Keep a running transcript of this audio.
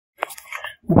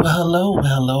Well,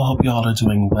 hello. Hope you all are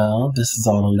doing well. This is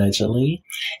all allegedly.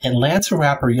 Atlanta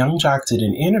rapper Yung Joc did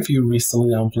an interview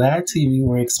recently on VLADTV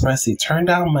where he expressed he turned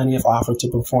down money if offered to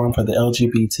perform for the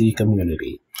LGBT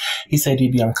community. He said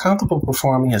he'd be uncomfortable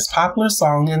performing his popular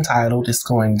song entitled It's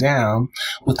Going Down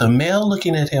with a male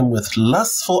looking at him with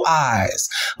lustful eyes,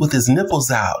 with his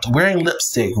nipples out, wearing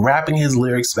lipstick, rapping his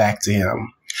lyrics back to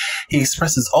him. He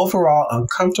expresses overall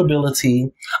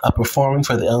uncomfortability of performing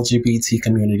for the LGBT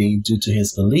community due to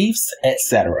his beliefs,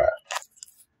 etc.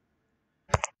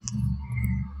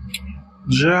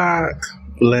 Joc,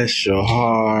 bless your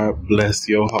heart, bless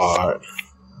your heart.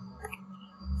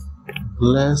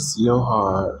 Bless your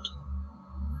heart.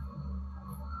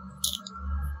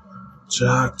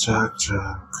 Joc, Joc,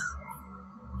 Joc.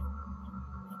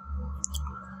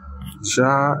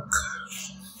 Joc,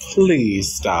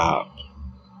 please stop.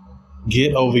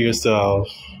 Get over yourself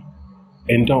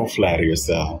and don't flatter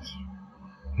yourself.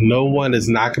 No one is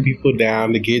knocking people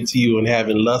down to get to you and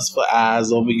having lustful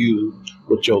eyes over you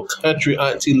with your country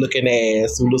auntie looking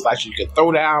ass who looks like she could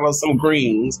throw down on some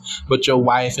greens, but your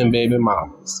wife and baby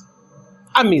mamas.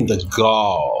 I mean the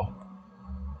gall.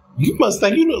 You must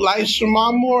think you look like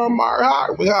Shamar Moore or Mark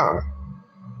Hartley, huh?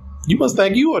 You must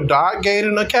think you a dark gate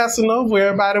in a Casanova where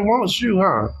everybody wants you,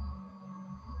 huh?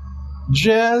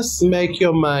 Just make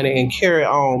your money and carry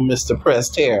on, Mr.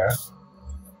 Pressed Hair.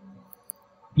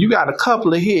 You got a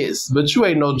couple of hits, but you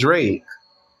ain't no Drake.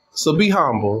 So be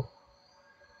humble.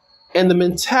 And the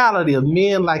mentality of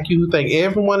men like you who think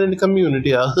everyone in the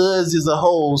community are hussies or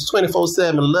hoes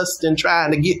 24/7 lusting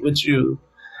trying to get with you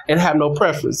and have no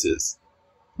preferences.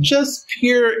 Just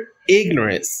pure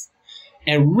ignorance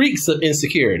and reeks of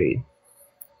insecurity.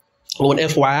 On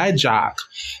FYI, Joc,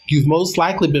 you've most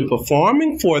likely been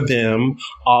performing for them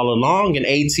all along in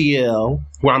ATL,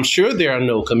 where I'm sure there are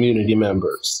no community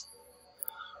members.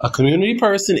 A community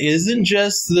person isn't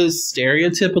just the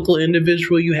stereotypical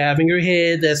individual you have in your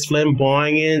head that's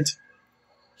flamboyant,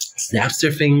 snaps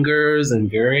their fingers,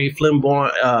 and very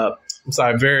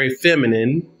very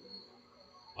feminine.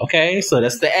 Okay, so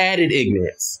that's the added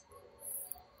ignorance.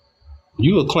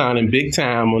 You were clowning big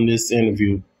time on this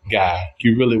interview, guy.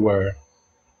 You really were.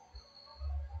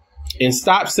 And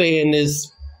stop saying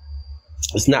this.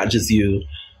 It's not just you.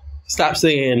 Stop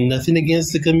saying nothing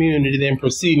against the community, then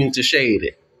proceeding to shade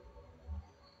it.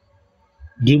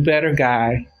 Do better,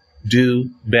 guy.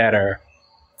 Do better.